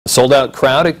Sold-out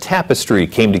crowd at Tapestry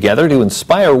came together to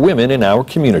inspire women in our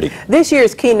community. This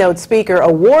year's keynote speaker,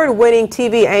 award-winning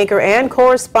TV anchor and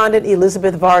correspondent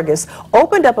Elizabeth Vargas,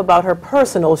 opened up about her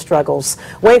personal struggles.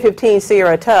 Wayne 15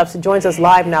 Sierra Tufts joins us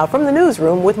live now from the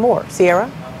newsroom with more.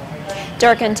 Sierra?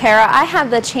 Dirk and Tara, I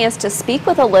had the chance to speak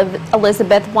with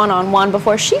Elizabeth one-on-one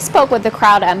before she spoke with the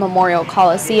crowd at Memorial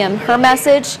Coliseum. Her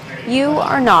message, you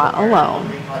are not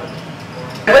alone.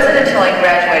 It wasn't until I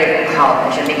graduated from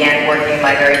college and began working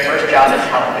my very first job in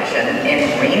television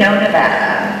in Reno,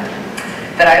 Nevada,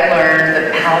 that I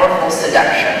learned the powerful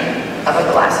seduction of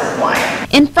a glass of wine.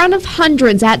 In front of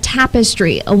hundreds at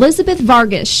Tapestry, Elizabeth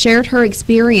Vargas shared her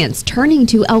experience turning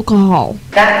to alcohol.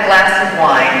 That glass of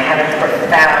wine had a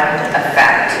profound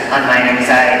effect on my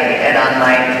anxiety and on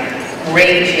my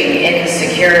raging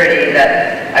insecurity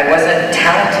that I wasn't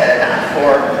talented enough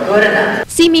or good enough.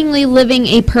 Seemingly living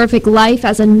a perfect life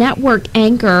as a network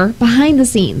anchor, behind the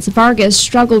scenes, Vargas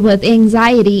struggled with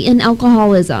anxiety and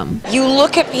alcoholism. You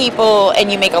look at people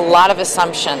and you make a lot of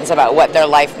assumptions about what their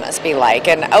life must be like,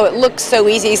 and oh, it looks so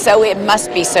easy, so it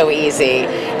must be so easy.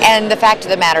 And the fact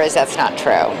of the matter is that's not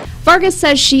true. Vargas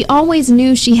says she always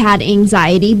knew she had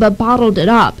anxiety but bottled it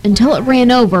up until it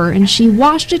ran over and she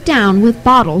washed it down with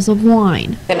bottles of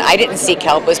wine. And I didn't seek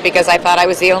help was because I thought I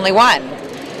was the only one.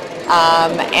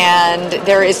 And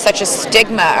there is such a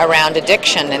stigma around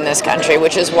addiction in this country,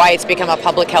 which is why it's become a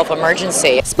public health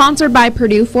emergency. Sponsored by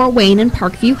Purdue, Fort Wayne, and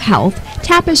Parkview Health,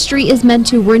 Tapestry is meant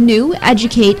to renew,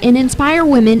 educate, and inspire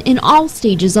women in all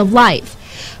stages of life.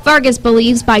 Vargas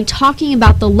believes by talking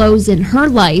about the lows in her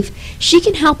life, she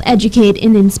can help educate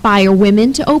and inspire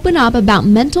women to open up about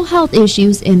mental health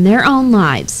issues in their own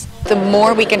lives. The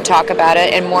more we can talk about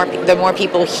it and the more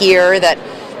people hear that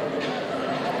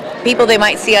people they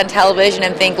might see on television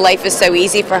and think life is so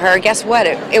easy for her, guess what?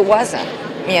 It wasn't.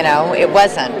 You know, it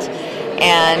wasn't.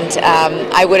 And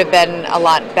I would have been a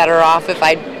lot better off if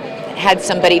I'd had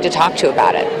somebody to talk to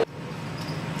about it.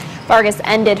 Vargas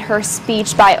ended her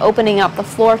speech by opening up the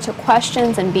floor to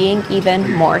questions and being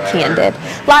even more candid.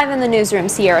 Live in the newsroom,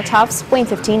 Sierra Tufts, Wayne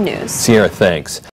 15 News. Sierra, thanks.